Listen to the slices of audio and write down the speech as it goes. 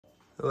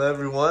Hello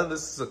everyone,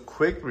 this is a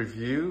quick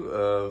review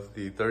of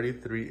the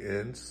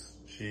 33-inch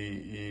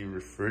GE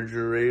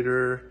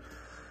refrigerator.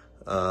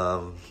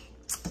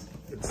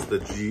 It's the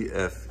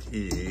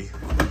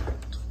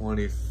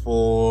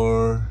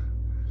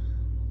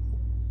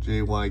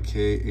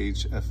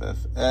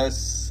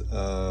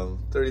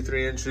GFE24YKFS.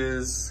 33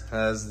 inches,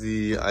 has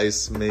the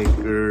ice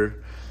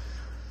maker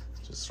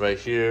just right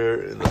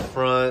here in the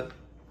front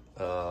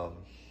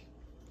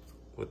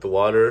with the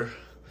water.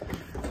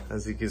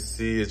 As you can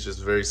see, it's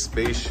just very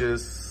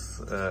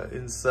spacious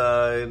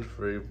inside,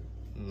 very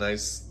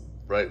nice,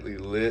 brightly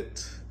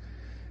lit.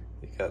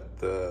 You got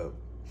the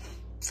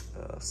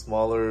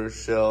smaller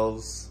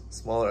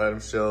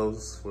item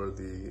shelves where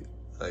the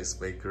ice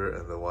maker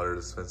and the water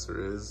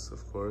dispenser is,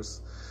 of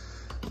course.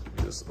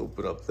 You just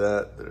open up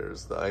that,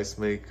 there's the ice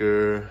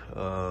maker.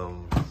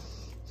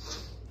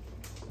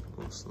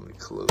 Oops, let me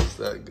close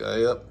that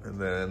guy up. And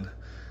then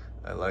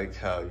I like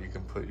how you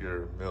can put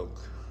your milk,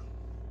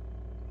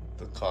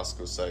 the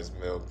Costco sized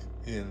milk,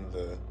 in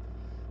the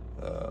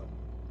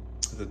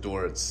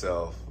door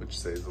itself, which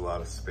saves a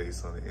lot of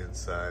space on the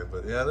inside.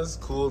 But yeah, that's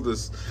cool,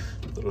 this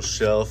little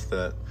shelf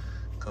that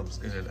comes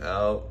in and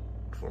out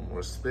for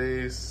more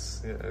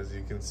space. Yeah, as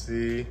you can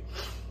see.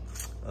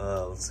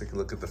 Let's take a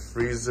look at the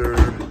freezer.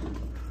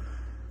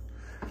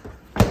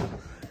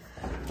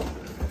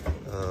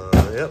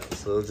 Yep,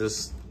 so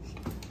just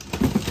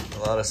a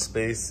lot of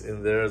space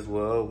in there as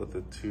well with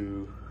the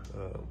two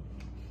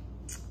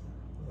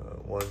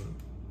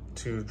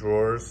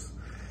drawers.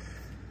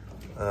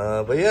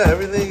 But yeah,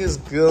 everything is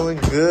going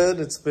good.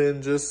 It's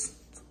been just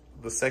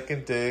the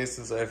second day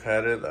since I've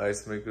had it. The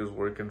ice maker is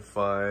working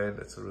fine.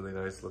 It's a really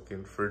nice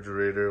looking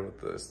refrigerator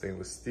with the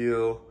stainless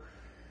steel,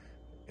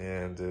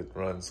 and it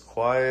runs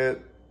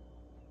quiet.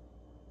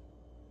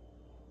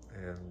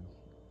 And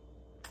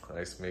the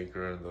ice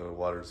maker and the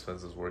water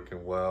dispenser is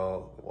working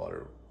well. The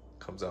water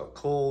comes out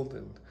cold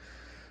and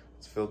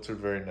it's filtered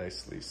very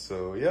nicely.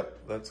 So yep,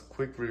 that's a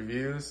quick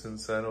review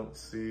since I don't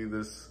see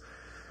this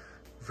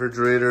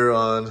refrigerator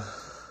on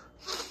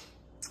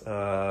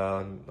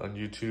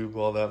YouTube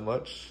all that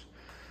much.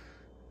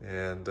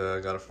 And I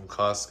got it from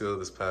Costco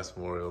this past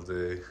Memorial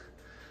Day.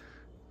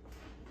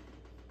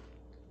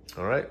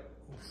 All right,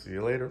 we'll see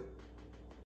you later.